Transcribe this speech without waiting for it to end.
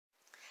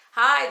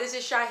Hi, this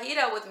is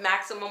Shaheedah with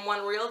Maximum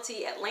One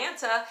Realty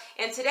Atlanta,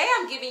 and today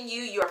I'm giving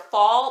you your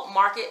fall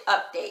market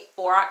update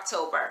for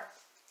October.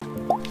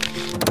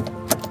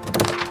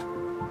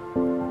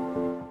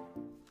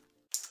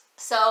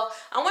 So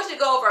I want you to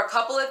go over a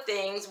couple of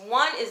things.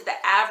 One is the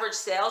average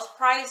sales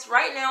price.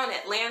 Right now in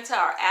Atlanta,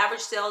 our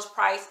average sales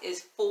price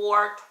is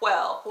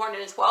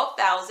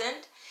 $412,000,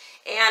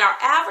 and our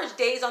average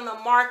days on the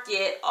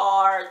market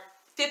are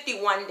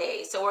 51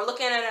 days. So we're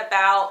looking at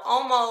about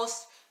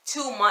almost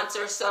 2 months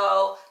or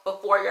so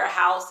before your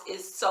house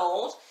is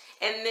sold.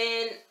 And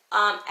then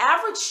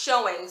average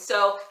showings.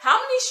 So how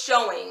many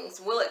showings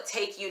will it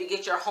take you to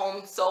get your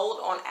home sold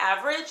on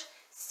average?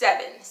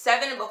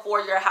 Seven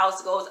before your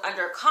house goes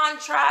under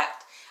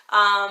contract.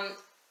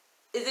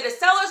 Is it a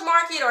seller's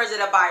market or is it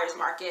a buyer's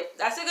market?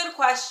 That's a good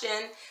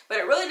question, but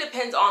it really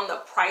depends on the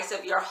price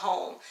of your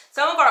home.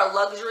 Some of our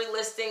luxury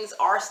listings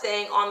are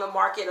staying on the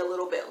market a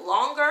little bit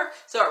longer,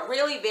 so it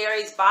really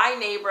varies by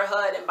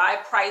neighborhood and by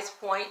price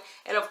point.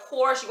 And of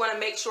course, you want to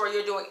make sure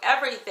you're doing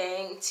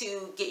everything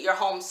to get your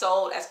home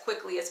sold as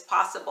quickly as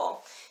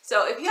possible.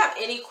 So if you have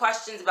any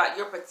questions about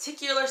your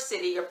particular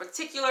city, your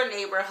particular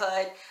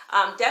neighborhood,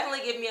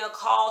 definitely give me a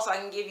call so I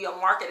can give you a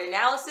market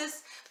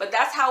analysis. But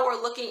that's how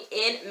we're looking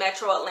in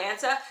Metro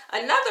Atlanta.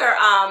 Another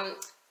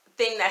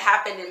thing that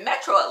happened in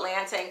Metro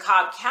Atlanta and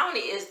Cobb County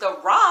is The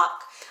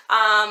Rock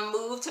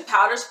moved to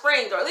Powder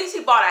Springs, or at least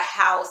he bought a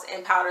house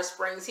in Powder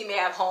Springs. He may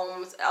have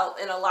homes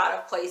in a lot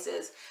of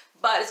places,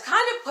 but it's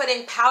kind of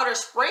putting Powder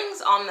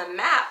Springs on the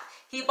map.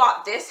 He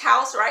bought this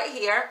house right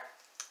here,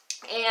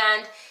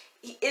 and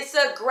it's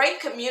a great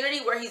community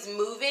where he's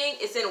moving.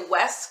 It's in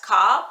West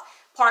Cobb,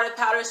 part of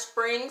Powder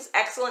Springs,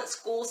 excellent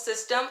school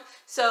system.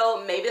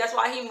 So maybe that's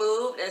why he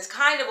moved. And it's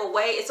kind of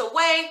it's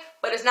away,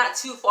 but it's not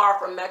too far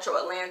from Metro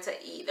Atlanta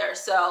either.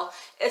 So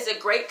it's a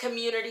great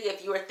community.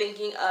 If you are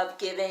thinking of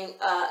giving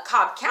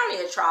Cobb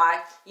County a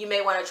try, you may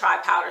want to try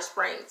Powder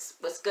Springs.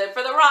 What's good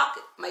for The Rock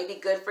might be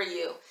good for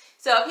you.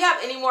 So if you have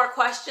any more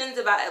questions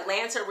about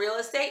Atlanta real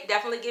estate,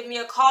 definitely give me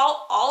a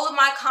call. All of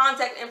my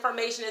contact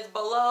information is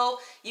below.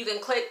 You can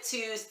click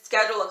to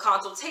schedule a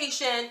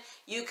consultation.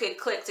 You could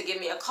click to give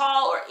me a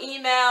call or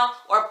email,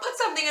 or put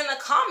something in the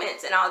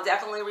comments and I'll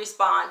definitely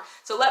respond.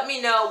 So let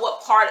me know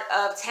what part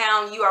of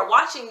town you are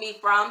watching me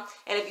from.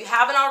 And if you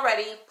haven't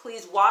already,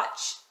 please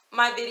watch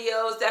my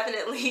videos.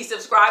 Definitely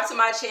subscribe to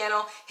my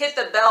channel. Hit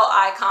the bell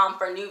icon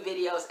for new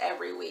videos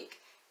every week.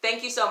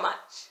 Thank you so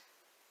much.